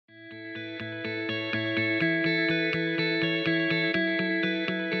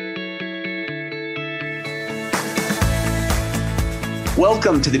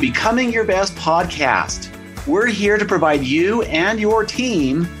Welcome to the Becoming Your Best podcast. We're here to provide you and your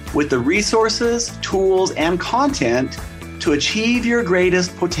team with the resources, tools, and content to achieve your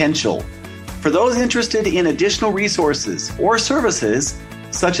greatest potential. For those interested in additional resources or services,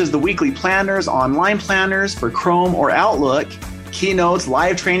 such as the weekly planners, online planners for Chrome or Outlook, keynotes,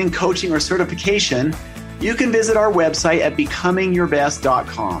 live training, coaching, or certification, you can visit our website at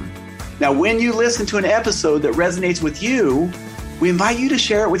becomingyourbest.com. Now, when you listen to an episode that resonates with you, we invite you to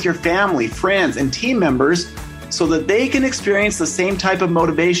share it with your family, friends, and team members so that they can experience the same type of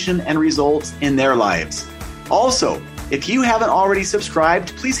motivation and results in their lives. Also, if you haven't already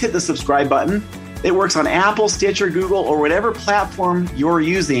subscribed, please hit the subscribe button. It works on Apple, Stitcher, Google, or whatever platform you're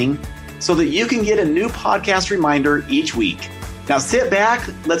using so that you can get a new podcast reminder each week. Now sit back,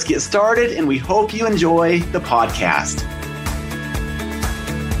 let's get started, and we hope you enjoy the podcast.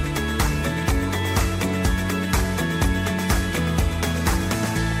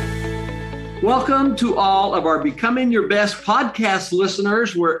 Welcome to all of our Becoming Your Best podcast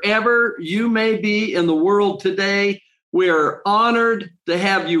listeners, wherever you may be in the world today. We are honored to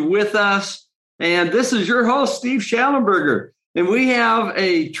have you with us. And this is your host, Steve Schallenberger. And we have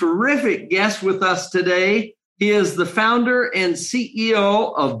a terrific guest with us today. He is the founder and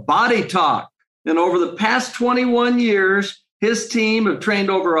CEO of Body Talk. And over the past 21 years, his team have trained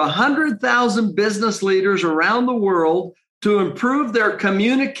over 100,000 business leaders around the world to improve their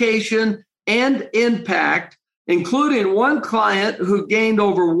communication and impact, including one client who gained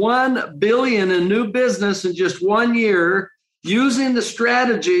over $1 billion in new business in just 1 year using the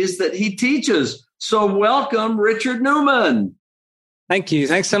strategies that he teaches. So welcome, Richard Newman. Thank you.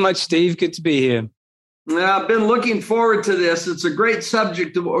 Thanks so much, Steve. Good to be here. I've been looking forward to this. It's a great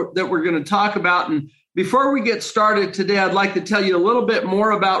subject that we're going to talk about. And before we get started today, I'd like to tell you a little bit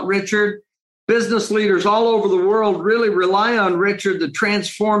more about Richard. Business leaders all over the world really rely on Richard to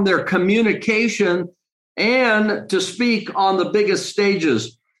transform their communication and to speak on the biggest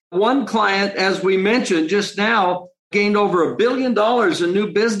stages. One client, as we mentioned just now, gained over $1 billion in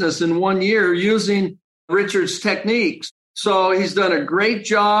new business in 1 year using Richard's techniques. So he's done a great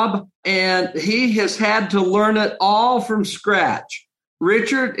job, and he has had to learn it all from scratch.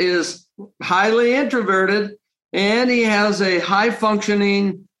 Richard is highly introverted, and he has a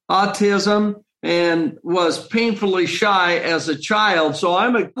high-functioning autism and was painfully shy as a child. So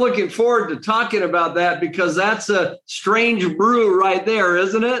I'm looking forward to talking about that because that's a strange brew right there,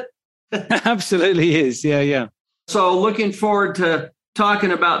 isn't it? Absolutely is. Yeah. So looking forward to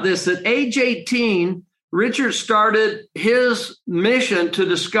talking about this. At age 18, Richard started his mission to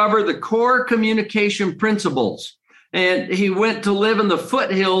discover the core communication principles. And he went to live in the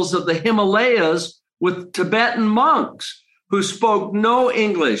foothills of the Himalayas with Tibetan monks who spoke no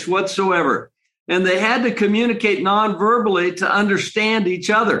English whatsoever. And they had to communicate nonverbally to understand each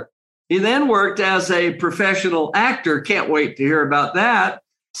other. He then worked as a professional actor. Can't wait to hear about that.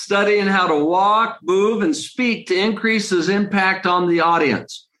 Studying how to walk, move, and speak to increase his impact on the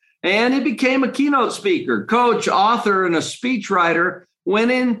audience. And he became a keynote speaker, coach, author, and a speechwriter,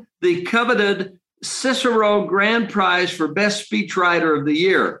 winning the coveted Cicero Grand Prize for Best Speechwriter of the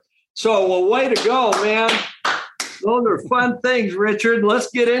Year. So, well, way to go, man. Those are fun things, Richard.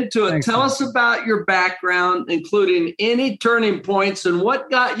 Let's get into it. Thanks, Tell us about your background, including any turning points and what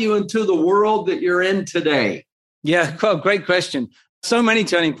got you into the world that you're in today. Yeah, well, great question. So many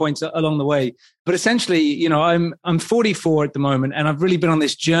turning points along the way. But essentially, I'm 44 at the moment, and I've really been on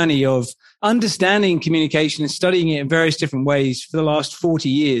this journey of understanding communication and studying it in various different ways for the last 40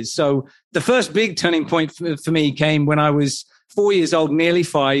 years. So the first big turning point for me came when I was 4 years old, nearly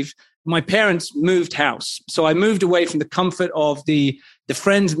 5. My parents moved house. So I moved away from the comfort of the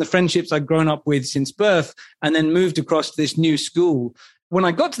friends and the friendships I'd grown up with since birth, and then moved across to this new school. When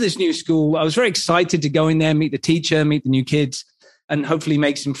I got to this new school, I was very excited to go in there, meet the teacher, meet the new kids, and hopefully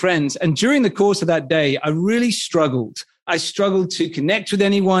make some friends. And during the course of that day, I really struggled. I struggled to connect with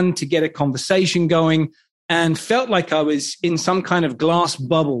anyone, to get a conversation going, and felt like I was in some kind of glass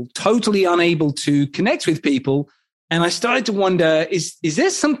bubble, totally unable to connect with people. And I started to wonder, is there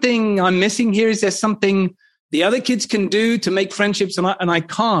something I'm missing here? Is there something the other kids can do to make friendships and I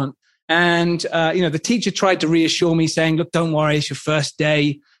can't? And, the teacher tried to reassure me saying, look, don't worry, it's your first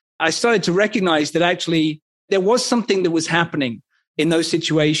day. I started to recognize that actually there was something that was happening in those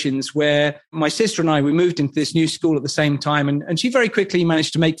situations where my sister and I, we moved into this new school at the same time. And she very quickly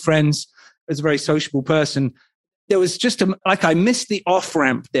managed to make friends as a very sociable person. There was just I missed the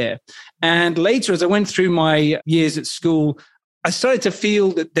off-ramp there. And later, as I went through my years at school, I started to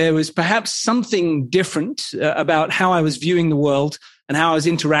feel that there was perhaps something different about how I was viewing the world and how I was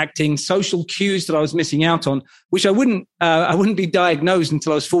interacting, social cues that I was missing out on, which I wouldn't be diagnosed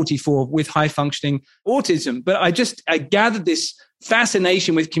until I was 44 with high functioning autism. But I gathered this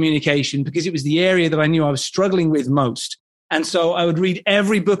fascination with communication because it was the area that I knew I was struggling with most. And so I would read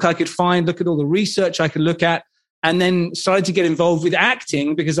every book I could find, look at all the research I could look at, and then started to get involved with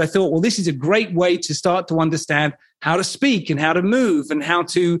acting because I thought, well, this is a great way to start to understand how to speak and how to move and how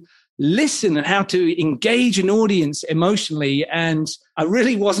to listen and how to engage an audience emotionally. And I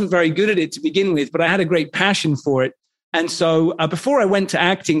really wasn't very good at it to begin with, but I had a great passion for it. And so before I went to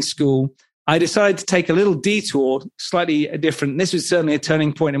acting school, I decided to take a little detour, slightly different. This was certainly a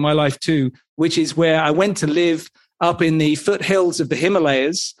turning point in my life too, which is where I went to live up in the foothills of the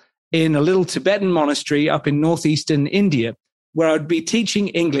Himalayas in a little Tibetan monastery up in northeastern India, where I'd be teaching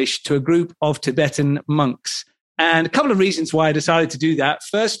English to a group of Tibetan monks. And a couple of reasons why I decided to do that.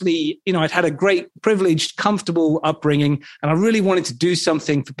 Firstly, I'd had a great, privileged, comfortable upbringing, and I really wanted to do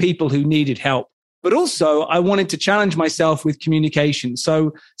something for people who needed help. But also, I wanted to challenge myself with communication.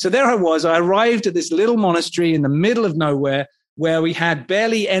 So there I was. I arrived at this little monastery in the middle of nowhere where we had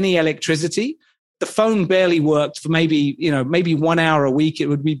barely any electricity. The phone barely worked for maybe 1 hour a week. It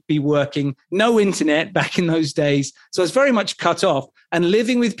would be working. No internet back in those days. So I was very much cut off and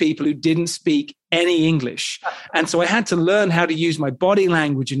living with people who didn't speak any English. And so I had to learn how to use my body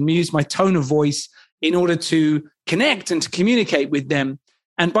language and use my tone of voice in order to connect and to communicate with them.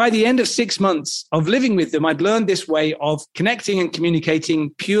 And by the end of 6 months of living with them, I'd learned this way of connecting and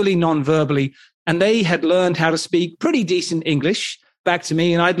communicating purely non-verbally. And they had learned how to speak pretty decent English back to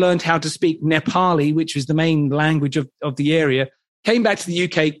me. And I'd learned how to speak Nepali, which was the main language of the area. Came back to the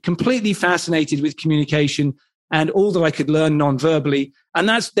UK, completely fascinated with communication and all that I could learn non-verbally. And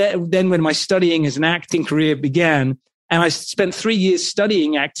that's then when my studying as an acting career began. And I spent 3 years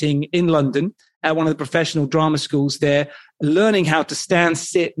studying acting in London at one of the professional drama schools there, learning how to stand,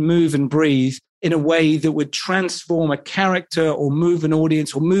 sit, move, and breathe in a way that would transform a character or move an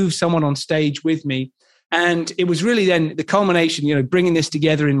audience or move someone on stage with me. And it was really then the culmination, bringing this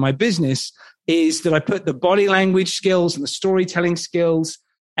together in my business is that I put the body language skills and the storytelling skills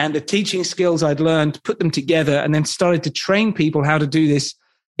and the teaching skills I'd learned, put them together and then started to train people how to do this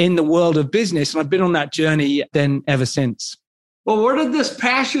in the world of business. And I've been on that journey then ever since. Well, where did this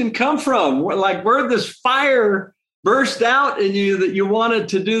passion come from? Where did this fire burst out in you that you wanted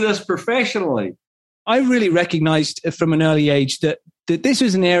to do this professionally? I really recognized from an early age that this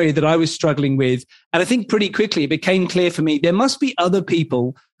was an area that I was struggling with. And I think pretty quickly it became clear for me there must be other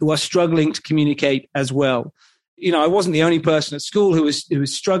people who are struggling to communicate as well. I wasn't the only person at school who was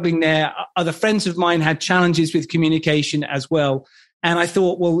struggling there. Other friends of mine had challenges with communication as well. And I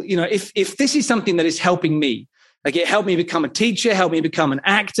thought, well, if this is something that is helping me, like it helped me become a teacher, helped me become an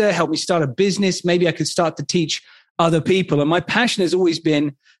actor, helped me start a business, maybe I could start to teach other people. And my passion has always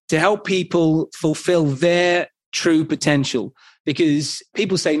been to help people fulfill their true potential. Because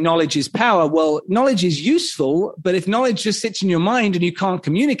people say knowledge is power. Well, knowledge is useful, but if knowledge just sits in your mind and you can't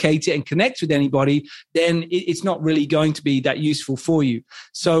communicate it and connect with anybody, then it's not really going to be that useful for you.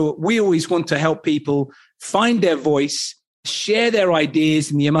 So we always want to help people find their voice, share their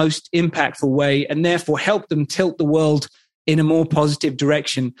ideas in the most impactful way, and therefore help them tilt the world in a more positive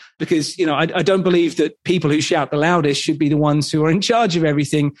direction. Because, I don't believe that people who shout the loudest should be the ones who are in charge of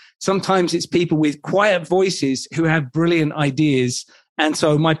everything. Sometimes it's people with quiet voices who have brilliant ideas. And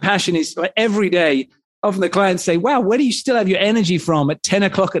so my passion is every day, often the clients say, wow, where do you still have your energy from at 10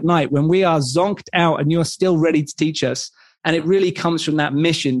 o'clock at night when we are zonked out and you're still ready to teach us? And it really comes from that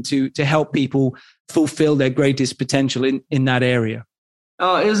mission to help people fulfill their greatest potential in that area.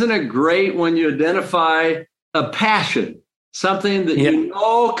 Oh, isn't it great when you identify a passion? Something that you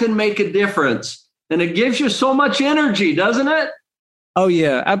know can make a difference. And it gives you so much energy, doesn't it? Oh,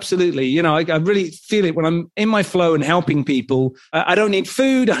 yeah, absolutely. I really feel it when I'm in my flow and helping people. I don't need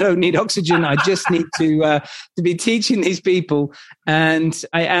food. I don't need oxygen. I just need to be teaching these people. And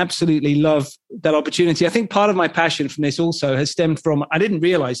I absolutely love that opportunity. I think part of my passion from this also has stemmed from, I didn't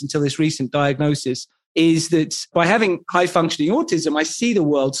realize until this recent diagnosis, is that by having high functioning autism, I see the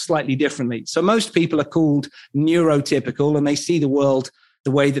world slightly differently. So most people are called neurotypical and they see the world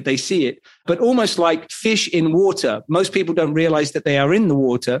the way that they see it. But almost like fish in water, most people don't realize that they are in the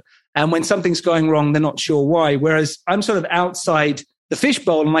water. And when something's going wrong, they're not sure why. Whereas I'm sort of outside the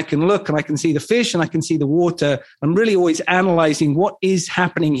fishbowl and I can look and I can see the fish and I can see the water. I'm really always analyzing what is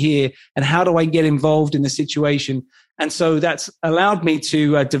happening here and how do I get involved in the situation. And so that's allowed me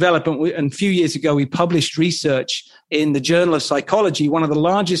to develop. And a few years ago, we published research in the Journal of Psychology, one of the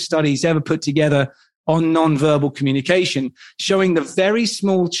largest studies ever put together on nonverbal communication, showing the very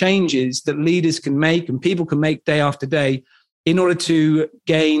small changes that leaders can make and people can make day after day in order to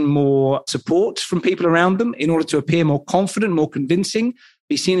gain more support from people around them, in order to appear more confident, more convincing,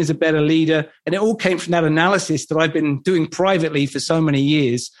 be seen as a better leader. And it all came from that analysis that I've been doing privately for so many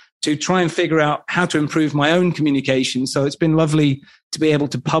years to try and figure out how to improve my own communication. So it's been lovely to be able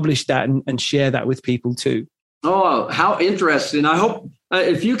to publish that and share that with people too. Oh, how interesting. I hope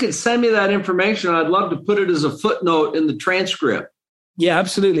if you could send me that information, I'd love to put it as a footnote in the transcript. Yeah,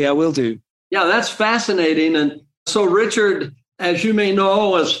 absolutely. I will do. Yeah, that's fascinating. And so, Richard, as you may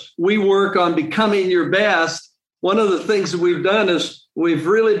know, as we work on becoming your best, one of the things that we've done is we've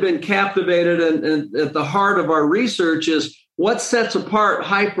really been captivated, and at the heart of our research is what sets apart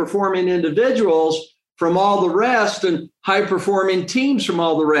high-performing individuals from all the rest and high-performing teams from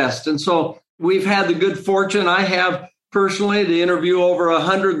all the rest. And so we've had the good fortune, I have personally, to interview over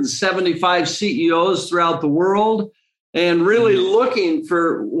 175 CEOs throughout the world and really looking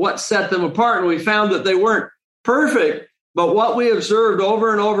for what set them apart. And we found that they weren't perfect, but what we observed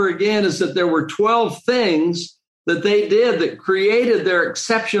over and over again is that there were 12 things that they did that created their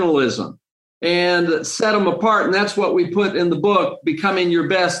exceptionalism and set them apart. And that's what we put in the book, Becoming Your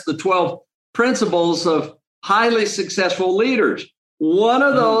Best, the 12 Principles of Highly Successful Leaders. One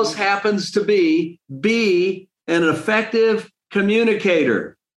of those happens to be an effective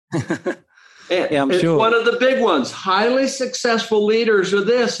communicator. Yeah, I'm sure. One of the big ones. Highly successful leaders are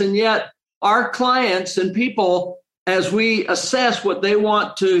this, and yet our clients and people, as we assess what they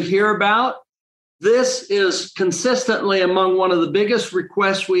want to hear about, this is consistently among one of the biggest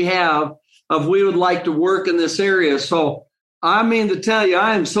requests we have of we would like to work in this area. So I mean to tell you,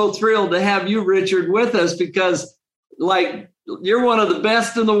 I am so thrilled to have you, Richard, with us because you're one of the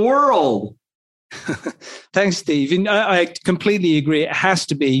best in the world. Thanks, Steve. And I completely agree. It has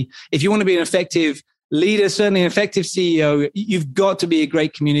to be. If you want to be an effective leader, certainly an effective CEO, you've got to be a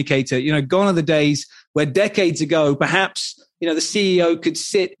great communicator. Gone are the days where decades ago, perhaps, the CEO could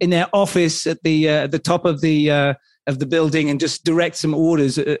sit in their office at the top of the building and just direct some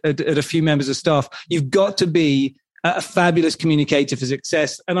orders at a few members of staff. You've got to be a fabulous communicator for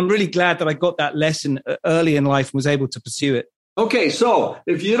success. And I'm really glad that I got that lesson early in life and was able to pursue it. Okay, so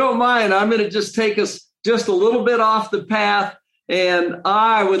if you don't mind, I'm going to just take us just a little bit off the path, and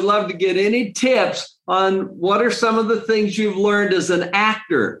I would love to get any tips on what are some of the things you've learned as an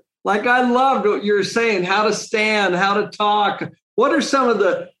actor. Like I loved what you were saying, how to stand, how to talk. What are some of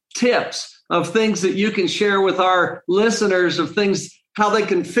the tips of things that you can share with our listeners of things, how they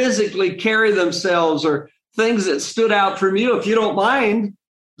can physically carry themselves or things that stood out from you, if you don't mind?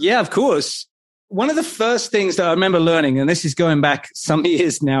 Yeah, of course. One of the first things that I remember learning, and this is going back some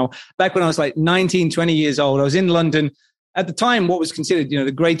years now, back when I was like 19, 20 years old, I was in London at the time, what was considered,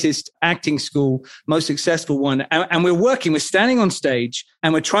 the greatest acting school, most successful one. And we're standing on stage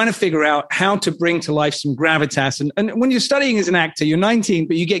and we're trying to figure out how to bring to life some gravitas. And when you're studying as an actor, you're 19,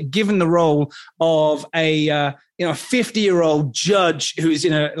 but you get given the role of a 50-year-old judge who's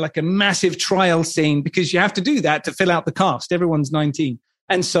in a massive trial scene, because you have to do that to fill out the cast. Everyone's 19.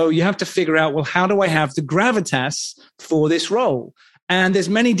 And so you have to figure out, well, how do I have the gravitas for this role? And there's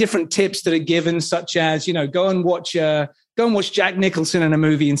many different tips that are given, such as, go and watch Jack Nicholson in a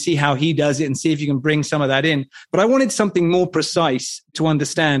movie and see how he does it and see if you can bring some of that in. But I wanted something more precise to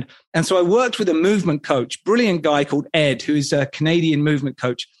understand. And so I worked with a movement coach, brilliant guy called Ed, who's a Canadian movement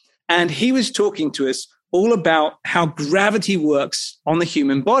coach. And he was talking to us all about how gravity works on the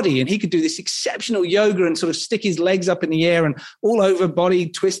human body. And he could do this exceptional yoga and sort of stick his legs up in the air and all over body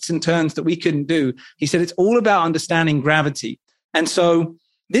twists and turns that we couldn't do. He said, it's all about understanding gravity. And so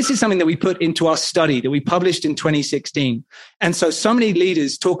this is something that we put into our study that we published in 2016. And so many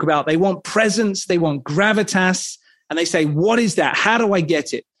leaders talk about, they want presence, they want gravitas, and they say, what is that? How do I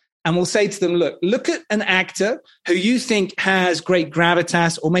get it? And we'll say to them, look at an actor who you think has great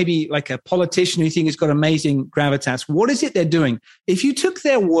gravitas, or maybe like a politician who you think has got amazing gravitas. What is it they're doing? If you took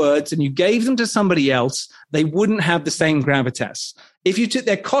their words and you gave them to somebody else, they wouldn't have the same gravitas. If you took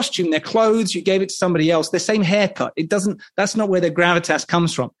their costume, their clothes, you gave it to somebody else, their same haircut, that's not where their gravitas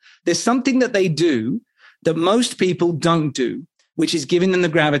comes from. There's something that they do that most people don't do, which is giving them the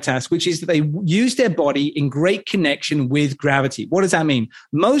gravitas, which is that they use their body in great connection with gravity. What does that mean?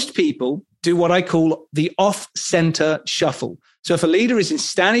 Most people do what I call the off-center shuffle. So if a leader is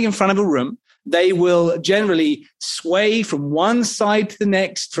standing in front of a room, they will generally sway from one side to the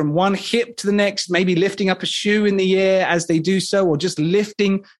next, from one hip to the next, maybe lifting up a shoe in the air as they do so, or just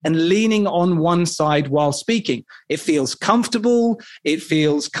lifting and leaning on one side while speaking. It feels comfortable. It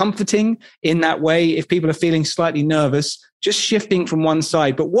feels comforting in that way. If people are feeling slightly nervous, just shifting from one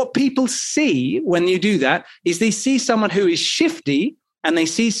side. But what people see when you do that is they see someone who is shifty and they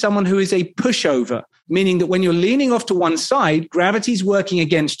see someone who is a pushover. meaning that when you're leaning off to one side, gravity's working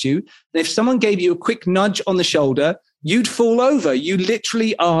against you. And if someone gave you a quick nudge on the shoulder, you'd fall over. You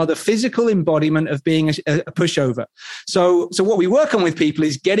literally are the physical embodiment of being a pushover. So what we work on with people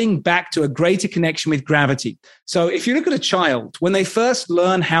is getting back to a greater connection with gravity. So if you look at a child, when they first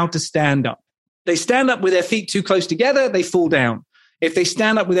learn how to stand up, they stand up with their feet too close together, they fall down. If they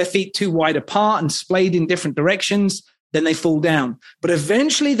stand up with their feet too wide apart and splayed in different directions, then they fall down. But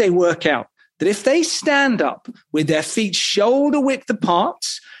eventually they work out that if they stand up with their feet shoulder width apart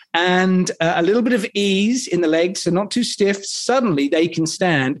and a little bit of ease in the legs, so not too stiff, suddenly they can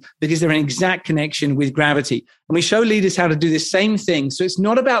stand because they're in exact connection with gravity. And we show leaders how to do the same thing. So it's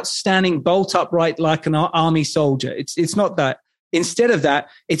not about standing bolt upright like an army soldier. It's not that. Instead of that,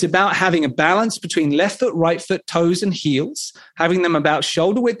 it's about having a balance between left foot, right foot, toes, and heels, having them about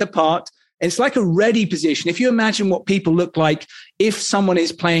shoulder width apart. It's like a ready position. If you imagine what people look like if someone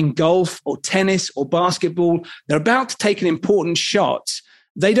is playing golf or tennis or basketball, they're about to take an important shot.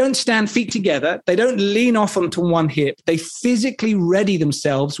 They don't stand feet together. They don't lean off onto one hip. They physically ready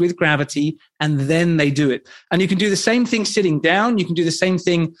themselves with gravity, and then they do it. And you can do the same thing sitting down. You can do the same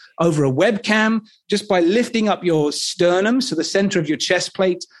thing over a webcam just by lifting up your sternum, so the center of your chest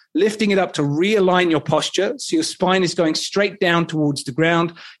plate, lifting it up to realign your posture. So your spine is going straight down towards the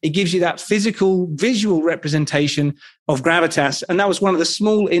ground. It gives you that physical, visual representation of gravitas. And that was one of the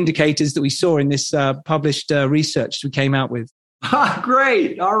small indicators that we saw in this published research we came out with.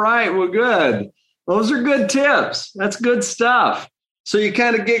 Great. All right. Well, good. Those are good tips. That's good stuff. So you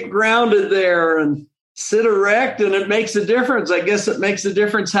kind of get grounded there and sit erect, and it makes a difference. I guess it makes a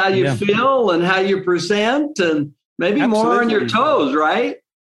difference how you feel and how you present, and maybe more on your toes, right?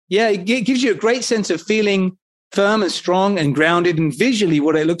 Yeah, it gives you a great sense of feeling firm and strong and grounded, and visually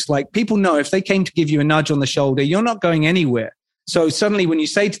what it looks like. People know if they came to give you a nudge on the shoulder, you're not going anywhere. So suddenly when you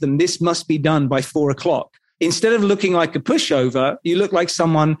say to them, this must be done by 4:00, instead of looking like a pushover, you look like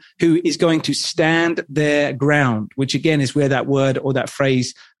someone who is going to stand their ground, which again is where that word or that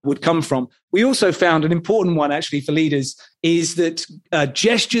phrase would come from. We also found an important one actually for leaders is that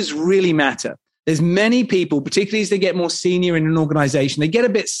gestures really matter. There's many people, particularly as they get more senior in an organization, they get a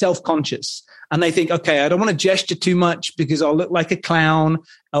bit self-conscious and they think, okay, I don't want to gesture too much because I'll look like a clown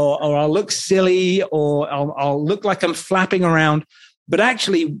or I'll look silly or I'll look like I'm flapping around. But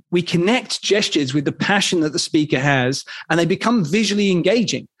actually, we connect gestures with the passion that the speaker has, and they become visually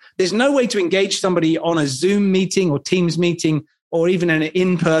engaging. There's no way to engage somebody on a Zoom meeting or Teams meeting or even an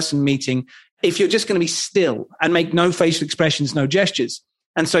in-person meeting if you're just going to be still and make no facial expressions, no gestures.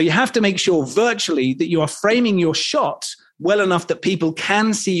 And so you have to make sure virtually that you are framing your shot well enough that people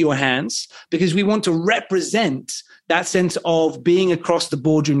can see your hands, because we want to represent that sense of being across the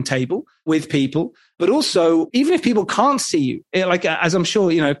boardroom table with people. But also, even if people can't see you, like as I'm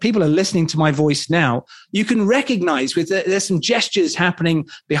sure, if people are listening to my voice now, you can recognize there's some gestures happening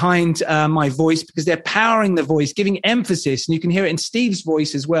behind my voice because they're powering the voice, giving emphasis. And you can hear it in Steve's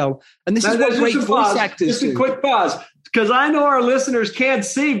voice as well. And this is what great voice actors do. Just a quick pause, because I know our listeners can't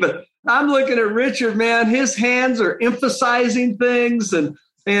see, but I'm looking at Richard, man. His hands are emphasizing things, and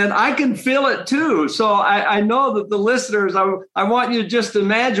I can feel it too. So I know that the listeners, I want you to just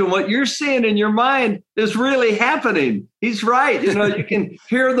imagine what you're seeing in your mind is really happening. He's right. You can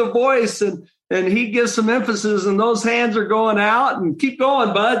hear the voice, and he gives some emphasis, and those hands are going out. And keep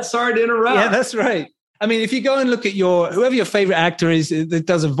going, bud. Sorry to interrupt. Yeah, that's right. I mean, if you go and look at whoever your favorite actor is that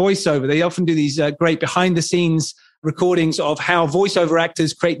does a voiceover, they often do these great behind the scenes recordings of how voiceover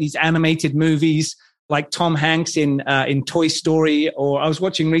actors create these animated movies, like Tom Hanks in Toy Story, or I was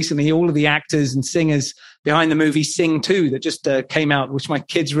watching recently all of the actors and singers behind the movie Sing 2 that just came out, which my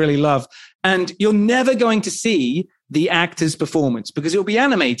kids really love. And you're never going to see the actor's performance because it'll be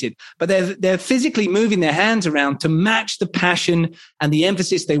animated, but they're physically moving their hands around to match the passion and the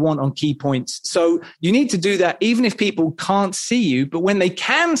emphasis they want on key points. So you need to do that even if people can't see you, but when they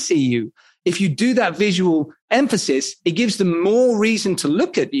can see you, if you do that visual emphasis, it gives them more reason to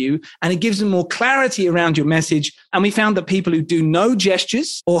look at you and it gives them more clarity around your message. And we found that people who do no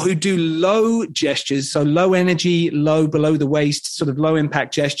gestures or who do low gestures, so low energy, low below the waist, sort of low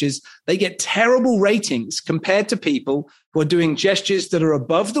impact gestures, they get terrible ratings compared to people who are doing gestures that are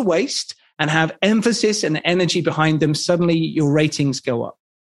above the waist and have emphasis and energy behind them. Suddenly your ratings go up.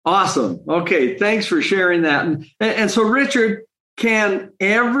 Awesome. Okay. Thanks for sharing that. And so, Richard, can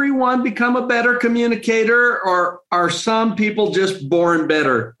everyone become a better communicator, or are some people just born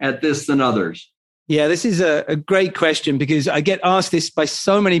better at this than others? Yeah, this is a great question because I get asked this by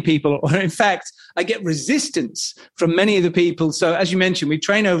so many people, or in fact, I get resistance from many of the people. So as you mentioned, we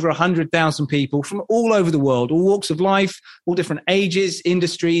train over 100,000 people from all over the world, all walks of life, all different ages,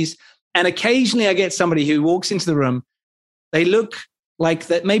 industries. And occasionally I get somebody who walks into the room. They look like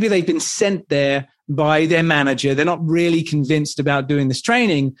that maybe they've been sent there by their manager. They're not really convinced about doing this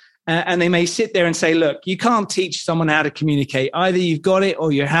training. And they may sit there and say, look, you can't teach someone how to communicate. Either you've got it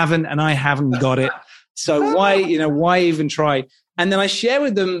or you haven't, and I haven't got it. So why even try? And then I share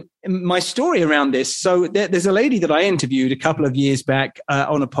with them my story around this. So there's a lady that I interviewed a couple of years back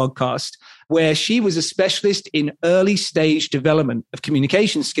on a podcast where she was a specialist in early stage development of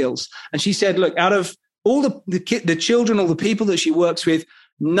communication skills. And she said, look, out of all the children, all the people that she works with,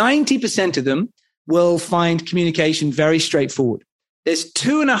 90% of them will find communication very straightforward. There's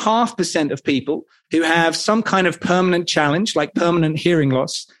 2.5% of people who have some kind of permanent challenge, like permanent hearing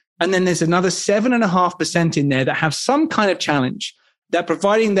loss. And then there's another 7.5% in there that have some kind of challenge that,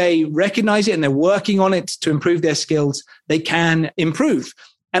 providing they recognize it and they're working on it to improve their skills, they can improve.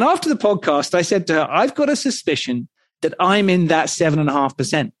 And after the podcast, I said to her, I've got a suspicion that I'm in that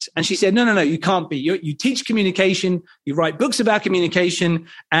 7.5%. And she said, no, you can't be. You teach communication, you write books about communication,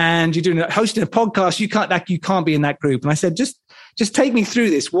 and you're hosting a podcast. You can't be in that group. And I said, just take me through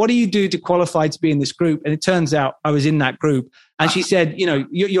this. What do you do to qualify to be in this group? And it turns out I was in that group. And she said,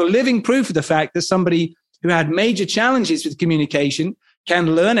 you're living proof of the fact that somebody who had major challenges with communication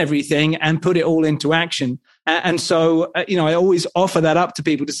can learn everything and put it all into action. And so, I always offer that up to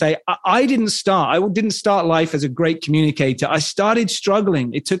people to say, I didn't start life as a great communicator. I started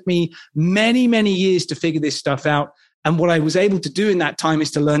struggling. It took me many, many years to figure this stuff out. And what I was able to do in that time is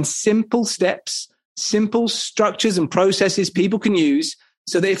to learn simple steps, simple structures and processes people can use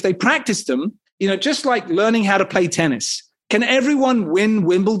so that if they practice them, just like learning how to play tennis. Can everyone win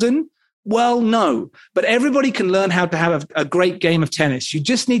Wimbledon? Well, no, but everybody can learn how to have a great game of tennis. You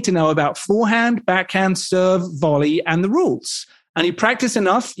just need to know about forehand, backhand, serve, volley, and the rules. And you practice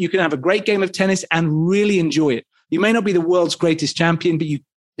enough, you can have a great game of tennis and really enjoy it. You may not be the world's greatest champion, but you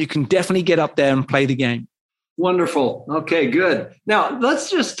can definitely get up there and play the game. Wonderful. Okay, good. Now,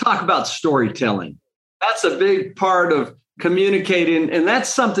 let's just talk about storytelling. That's a big part of communicating, and that's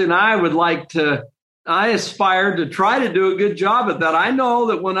something I aspire to try to do a good job at that. I know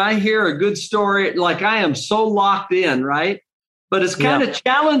that when I hear a good story, like I am so locked in, right? But it's kind of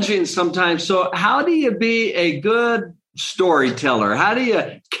challenging sometimes. So how do you be a good storyteller? How do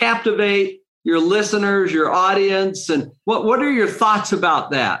you captivate your listeners, your audience? And what are your thoughts about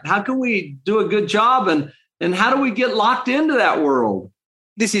that? How can we do a good job? And how do we get locked into that world?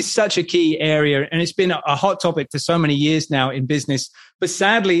 This is such a key area, and it's been a hot topic for so many years now in business. But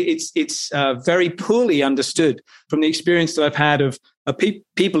sadly, it's very poorly understood from the experience that I've had of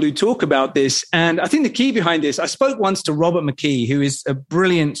people who talk about this. And I think the key behind this, I spoke once to Robert McKee, who is a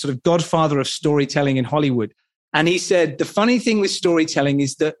brilliant sort of godfather of storytelling in Hollywood. And he said, the funny thing with storytelling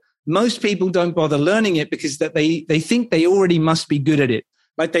is that most people don't bother learning it because that they think they already must be good at it.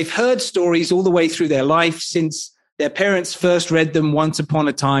 Like they've heard stories all the way through their life since their parents first read them once upon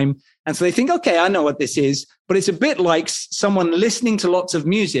a time. And so they think, okay, I know what this is. But it's a bit like someone listening to lots of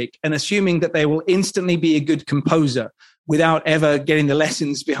music and assuming that they will instantly be a good composer without ever getting the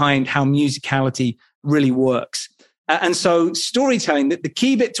lessons behind how musicality really works. And so storytelling, the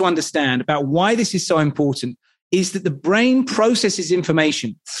key bit to understand about why this is so important is that the brain processes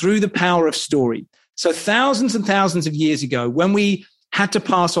information through the power of story. So thousands and thousands of years ago, when we had to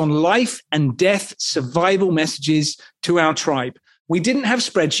pass on life and death survival messages to our tribe, we didn't have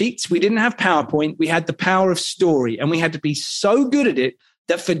spreadsheets. We didn't have PowerPoint. We had the power of story, and we had to be so good at it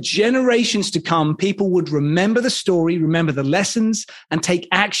that for generations to come, people would remember the story, remember the lessons, and take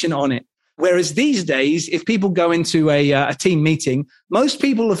action on it. Whereas these days, if people go into a team meeting, most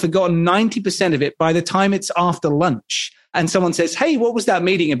people have forgotten 90% of it by the time it's after lunch. And someone says, hey, what was that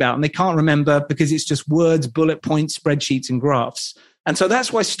meeting about? And they can't remember because it's just words, bullet points, spreadsheets, and graphs. And so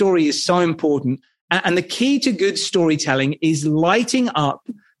that's why story is so important. And the key to good storytelling is lighting up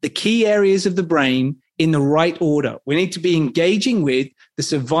the key areas of the brain in the right order. We need to be engaging with the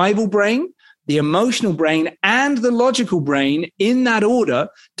survival brain, the emotional brain, and the logical brain in that order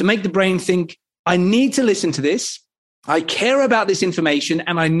to make the brain think, I need to listen to this. I care about this information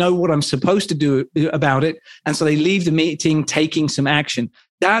and I know what I'm supposed to do about it. And so they leave the meeting taking some action.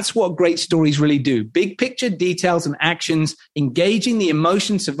 That's what great stories really do. Big picture details and actions, engaging the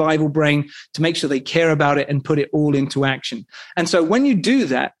emotion survival brain to make sure they care about it and put it all into action. And so when you do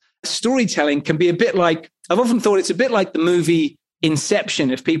that, storytelling can be a bit like, I've often thought it's a bit like the movie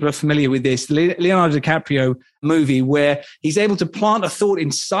Inception, if people are familiar with this, Leonardo DiCaprio movie, where he's able to plant a thought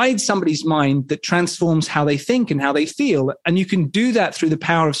inside somebody's mind that transforms how they think and how they feel. And you can do that through the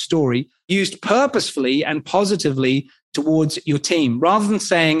power of story used purposefully and positively towards your team, rather than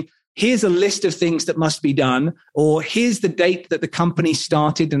saying, here's a list of things that must be done, or here's the date that the company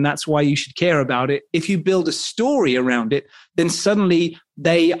started and that's why you should care about it. If you build a story around it, then suddenly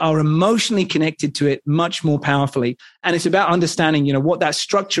they are emotionally connected to it much more powerfully. And it's about understanding, what that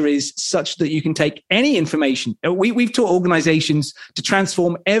structure is such that you can take any information. We've taught organizations to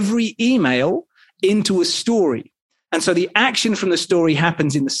transform every email into a story. And so the action from the story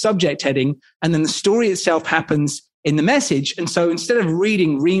happens in the subject heading, and then the story itself happens in the message. And so instead of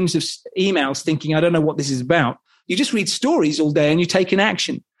reading reams of emails thinking, I don't know what this is about, you just read stories all day and you take an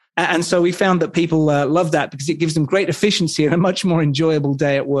action. And so we found that people love that because it gives them great efficiency and a much more enjoyable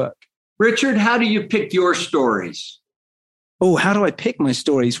day at work. Richard, how do you pick your stories? Oh, how do I pick my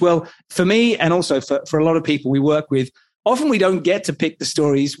stories? Well, for me, and also for a lot of people we work with, often we don't get to pick the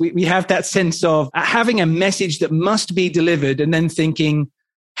stories. We have that sense of having a message that must be delivered and then thinking,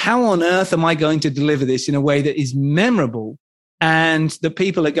 how on earth am I going to deliver this in a way that is memorable and the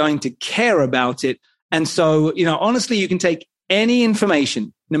people are going to care about it? And so, honestly, you can take any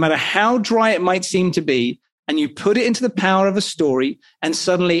information, no matter how dry it might seem to be, and you put it into the power of a story and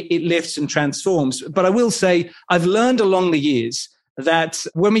suddenly it lifts and transforms. But I will say, I've learned along the years that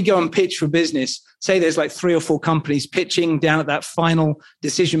when we go and pitch for business, say there's like 3 or 4 companies pitching down at that final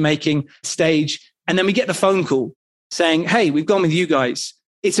decision-making stage, and then we get the phone call saying, hey, we've gone with you guys.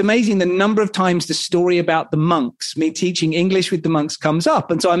 It's amazing the number of times the story about the monks, me teaching English with the monks, comes up.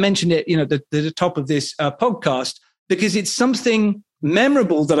 And so I mentioned it, at the top of this podcast, because it's something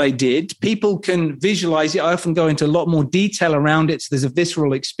memorable that I did. People can visualize it. I often go into a lot more detail around it. So there's a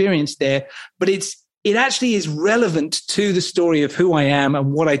visceral experience there, but it actually is relevant to the story of who I am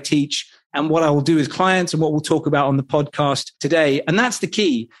and what I teach and what I will do with clients and what we'll talk about on the podcast today. And that's the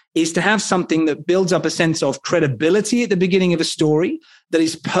key, is to have something that builds up a sense of credibility at the beginning of a story that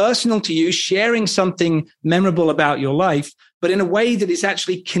is personal to you, sharing something memorable about your life, but in a way that is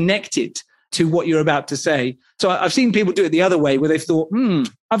actually connected to what you're about to say. So I've seen people do it the other way, where they've thought,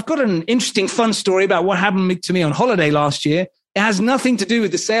 I've got an interesting, fun story about what happened to me on holiday last year. It has nothing to do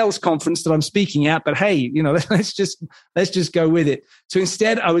with the sales conference that I'm speaking at, but hey, let's just go with it. So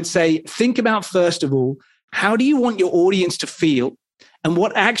instead, I would say, think about, first of all, how do you want your audience to feel? And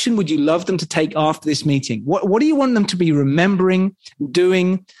what action would you love them to take after this meeting? What do you want them to be remembering,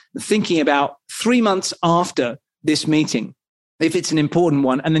 doing, thinking about 3 months after this meeting, if it's an important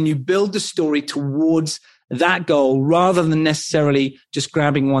one? And then you build the story towards that goal rather than necessarily just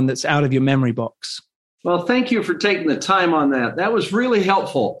grabbing one that's out of your memory box. Well, thank you for taking the time on that. That was really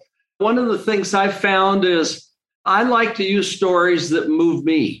helpful. One of the things I found is I like to use stories that move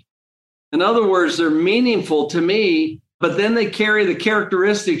me. In other words, they're meaningful to me, but then they carry the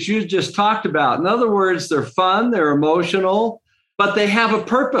characteristics you just talked about. In other words, they're fun, they're emotional, but they have a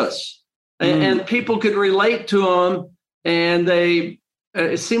purpose, and people can relate to them, and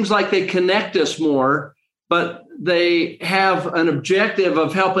it seems like they connect us more, but they have an objective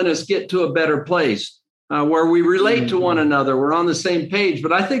of helping us get to a better place. Where we relate to one another. We're on the same page.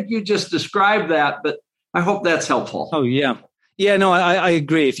 But I think you just described that, but I hope that's helpful. Oh, yeah. Yeah, no, I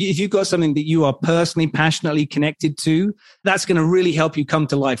agree. If you've got something that you are personally, passionately connected to, that's going to really help you come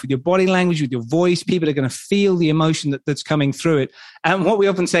to life with your body language, with your voice. People are going to feel the emotion that's coming through it. And what we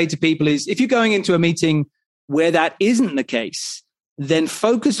often say to people is, if you're going into a meeting where that isn't the case, then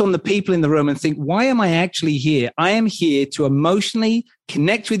focus on the people in the room and think, why am I actually here? I am here to emotionally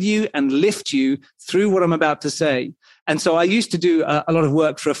connect with you and lift you through what I'm about to say. And so I used to do a lot of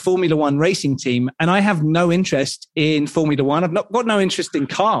work for a Formula One racing team, and I have no interest in Formula One. I've got no interest in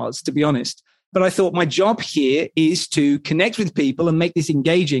cars, to be honest. But I thought my job here is to connect with people and make this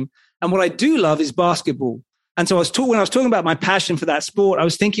engaging. And what I do love is basketball. And so when I was talking about my passion for that sport, I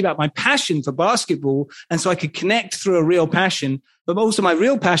was thinking about my passion for basketball. And so I could connect through a real passion. But also my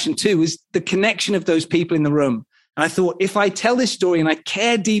real passion too is the connection of those people in the room. And I thought, if I tell this story and I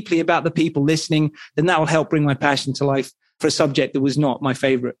care deeply about the people listening, then that will help bring my passion to life for a subject that was not my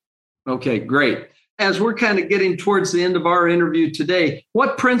favorite. Okay, great. As we're kind of getting towards the end of our interview today,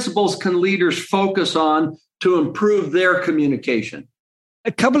 what principles can leaders focus on to improve their communication?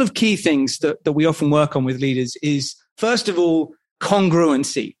 A couple of key things that we often work on with leaders is, first of all,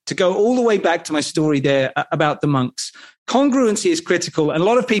 congruency. To go all the way back to my story there about the monks, congruency is critical. And a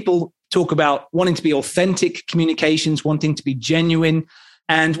lot of people talk about wanting to be authentic communications, wanting to be genuine.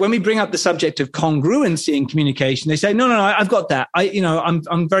 And when we bring up the subject of congruency in communication, they say, no, I've got that.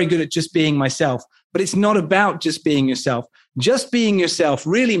 I'm very good at just being myself. But it's not about just being yourself. Just being yourself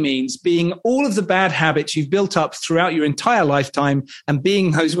really means being all of the bad habits you've built up throughout your entire lifetime and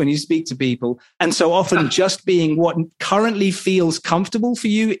being those when you speak to people. And so often just being what currently feels comfortable for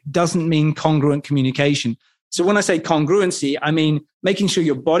you doesn't mean congruent communication. So when I say congruency, I mean making sure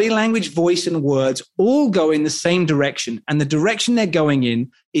your body language, voice, and words all go in the same direction. And the direction they're going in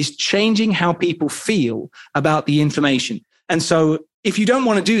is changing how people feel about the information. And so if you don't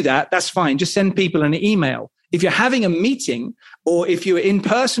want to do that, that's fine. Just send people an email. If you're having a meeting, or if you're in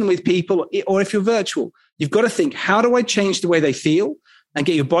person with people, or if you're virtual, you've got to think, how do I change the way they feel? And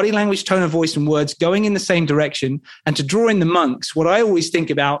get your body language, tone of voice, and words going in the same direction. And to draw in the monks, what I always think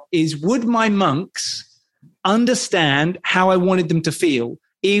about is, would my monks understand how I wanted them to feel,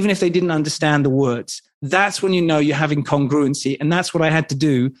 even if they didn't understand the words? That's when you know you're having congruency. And that's what I had to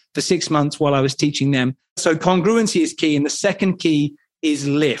do for 6 months while I was teaching them. So congruency is key. And the second key is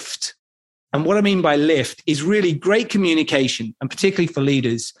lift. And what I mean by lift is really great communication, and particularly for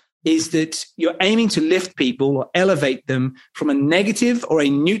leaders, is that you're aiming to lift people or elevate them from a negative or a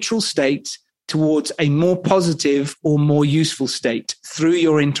neutral state towards a more positive or more useful state through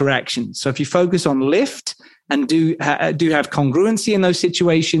your interaction. So if you focus on lift and do have congruency in those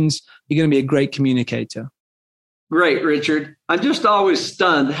situations, you're going to be a great communicator. Great, Richard. I'm just always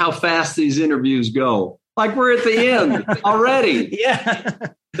stunned how fast these interviews go. Like we're at the end already. Yeah.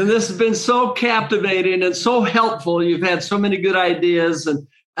 And this has been so captivating and so helpful. You've had so many good ideas. And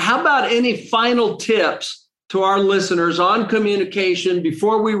how about any final tips to our listeners on communication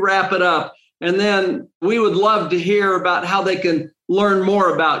before we wrap it up? And then we would love to hear about how they can learn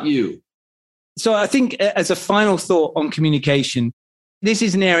more about you. So I think as a final thought on communication, this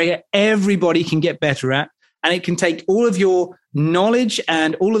is an area everybody can get better at. And it can take all of your knowledge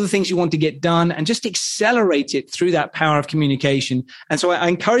and all of the things you want to get done and just accelerate it through that power of communication. And so I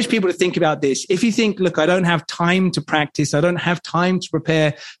encourage people to think about this. If you think, look, I don't have time to practice, I don't have time to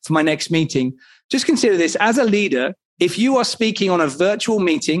prepare for my next meeting, just consider this. As a leader, if you are speaking on a virtual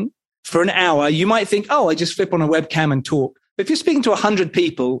meeting for an hour, you might think, oh, I just flip on a webcam and talk. But if you're speaking to 100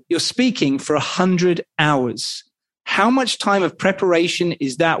 people, you're speaking for 100 hours. How much time of preparation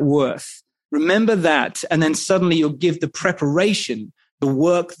is that worth? Remember that, and then suddenly you'll give the preparation the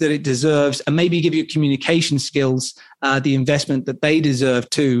work that it deserves, and maybe give your communication skills the investment that they deserve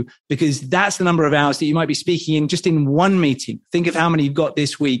too, because that's the number of hours that you might be speaking in just in one meeting. Think of how many you've got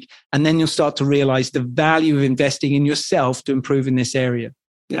this week, and then you'll start to realize the value of investing in yourself to improve in this area.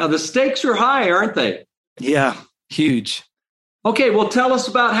 Yeah, the stakes are high, aren't they? Yeah, huge. Okay, well, tell us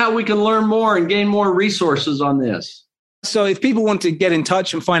about how we can learn more and gain more resources on this. So if people want to get in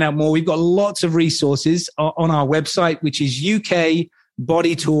touch and find out more, we've got lots of resources on our website, which is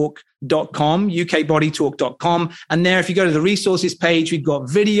ukbodytalk.com, ukbodytalk.com. And there, if you go to the resources page, we've got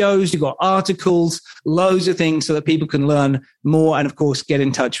videos, we've got articles, loads of things so that people can learn more and, of course, get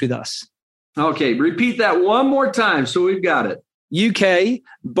in touch with us. Okay, repeat that one more time so we've got it.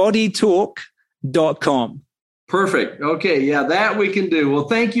 ukbodytalk.com. Perfect. Okay, yeah, that we can do. Well,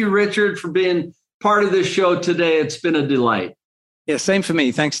 thank you, Richard, for being part of this show today. It's been a delight. Yeah, same for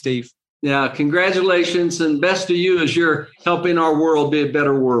me. Thanks, Steve. Yeah, congratulations and best to you as you're helping our world be a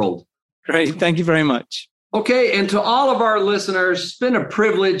better world. Great. Thank you very much. Okay, and to all of our listeners, it's been a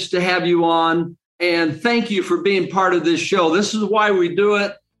privilege to have you on, and thank you for being part of this show. This is why we do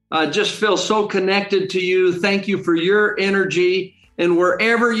it. I just feel so connected to you. Thank you for your energy, and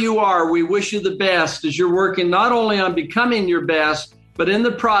wherever you are, we wish you the best as you're working not only on becoming your best, but in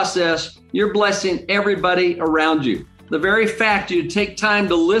the process, you're blessing everybody around you. The very fact you take time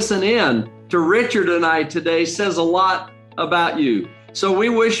to listen in to Richard and I today says a lot about you. So we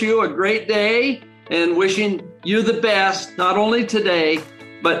wish you a great day and wishing you the best, not only today,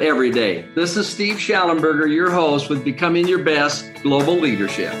 but every day. This is Steve Schallenberger, your host with Becoming Your Best Global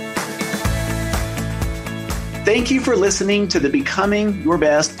Leadership. Thank you for listening to the Becoming Your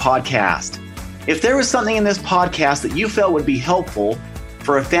Best podcast. If there was something in this podcast that you felt would be helpful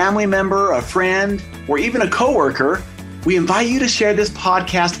for a family member, a friend, or even a coworker, we invite you to share this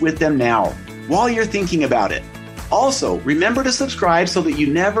podcast with them now while you're thinking about it. Also, remember to subscribe so that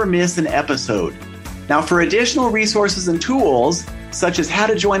you never miss an episode. Now, for additional resources and tools, such as how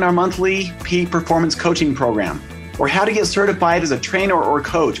to join our monthly peak performance coaching program, or how to get certified as a trainer or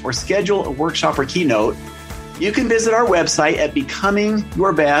coach, or schedule a workshop or keynote, you can visit our website at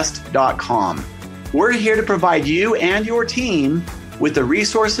becomingyourbest.com. We're here to provide you and your team with the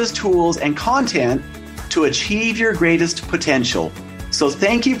resources, tools, and content to achieve your greatest potential. So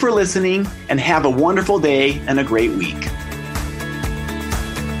thank you for listening, and have a wonderful day and a great week.